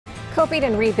Coping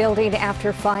and rebuilding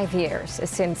after 5 years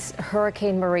since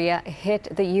Hurricane Maria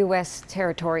hit the U.S.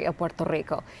 territory of Puerto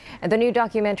Rico. And the new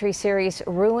documentary series,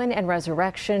 Ruin and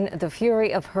Resurrection, The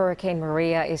Fury of Hurricane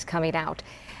Maria, is coming out.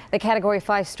 The Category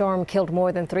 5 storm killed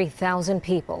more than 3,000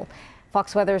 people.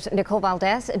 Fox Weather's Nicole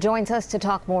Valdes joins us to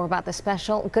talk more about the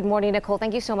special. Good morning, Nicole.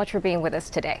 Thank you so much for being with us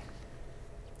today.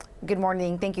 Good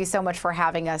morning. Thank you so much for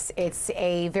having us. It's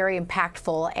a very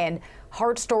impactful and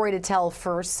hard story to tell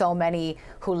for so many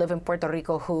who live in Puerto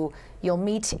Rico who you'll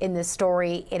meet in this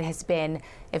story. It has been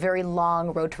a very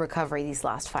long road to recovery these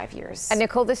last 5 years. And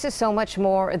Nicole, this is so much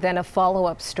more than a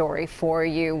follow-up story for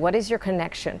you. What is your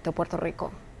connection to Puerto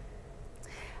Rico?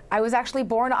 I was actually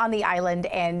born on the island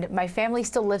and my family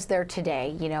still lives there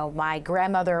today. You know, my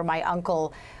grandmother, my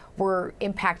uncle were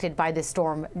impacted by this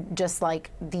storm, just like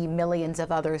the millions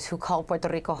of others who call Puerto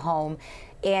Rico home.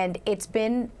 And it's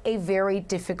been a very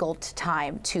difficult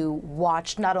time to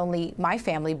watch not only my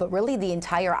family, but really the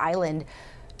entire island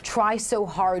try so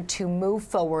hard to move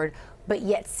forward, but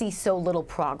yet see so little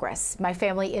progress. My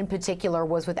family in particular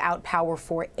was without power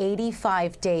for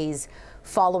 85 days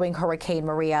following Hurricane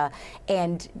Maria,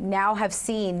 and now have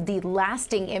seen the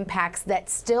lasting impacts that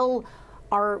still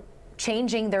are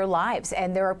changing their lives.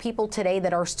 And there are people today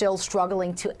that are still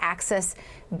struggling to access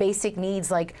basic needs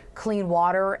like clean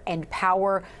water and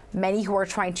power. Many who are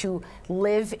trying to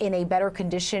live in a better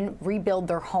condition, rebuild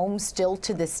their homes still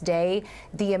to this day.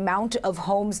 The amount of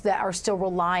homes that are still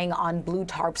relying on blue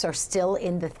tarps are still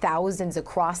in the thousands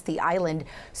across the island.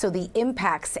 So the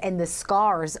impacts and the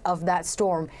scars of that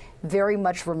storm very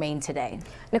much remain today.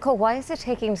 Nicole, why is it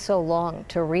taking so long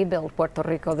to rebuild Puerto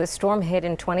Rico? This storm hit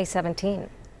in 2017.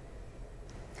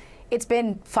 It's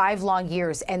been 5 long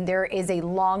years, and there is a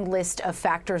long list of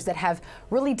factors that have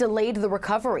really delayed the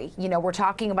recovery. You know, we're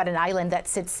talking about an island that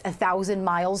sits 1,000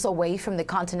 miles away from the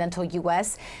continental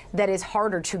U.S. that is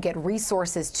harder to get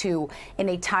resources to in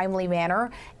a timely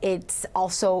manner. It's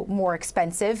also more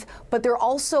expensive, but they're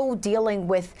also dealing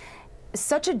with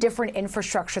such a different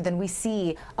infrastructure than we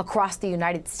see across the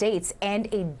United States and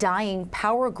a dying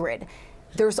power grid.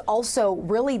 There's also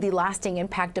really the lasting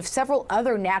impact of several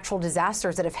other natural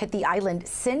disasters that have hit the island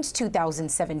since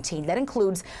 2017. That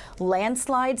includes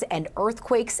landslides and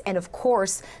earthquakes, and of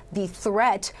course, the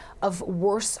threat of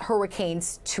worse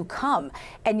hurricanes to come.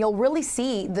 And you'll really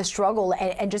see the struggle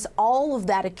and just all of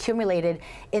that accumulated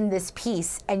in this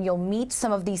piece. And you'll meet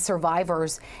some of these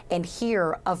survivors and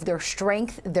hear of their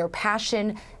strength, their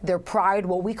passion, their pride,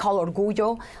 what we call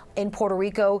orgullo in Puerto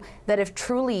Rico, that have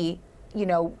truly, you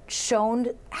know, shown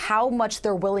how much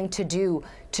they're willing to do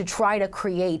to try to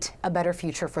create a better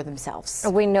future for themselves.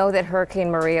 We know that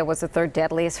Hurricane Maria was the third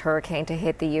deadliest hurricane to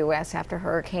hit the U.S. after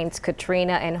Hurricanes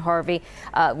Katrina and Harvey.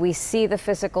 We see the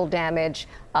physical damage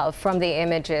from the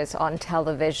images on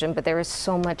television, but there is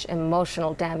so much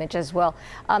emotional damage as well.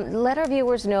 Let our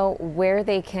viewers know where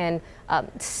they can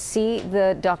see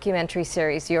the documentary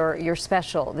series, your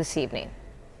special this evening.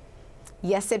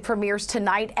 Yes, it premieres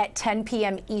tonight at 10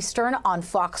 p.m. Eastern on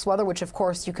Fox Weather, which of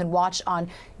course you can watch on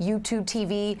YouTube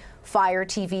TV, Fire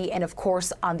TV, and of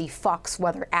course on the Fox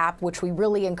Weather app, which we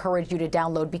really encourage you to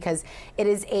download because it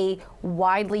is a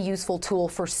widely useful tool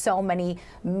for so many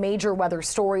major weather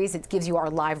stories. It gives you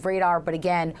our live radar, but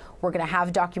again, we're going to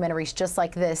have documentaries just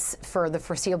like this for the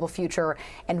foreseeable future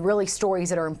and really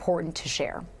stories that are important to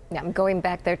share. Yeah, I'm going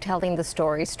back there telling the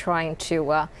stories, trying to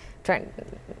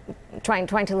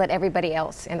let everybody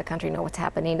else in the country know what's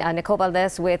happening. Nicole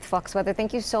Valdes with Fox Weather,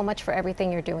 thank you so much for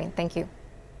everything you're doing. Thank you.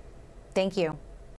 Thank you.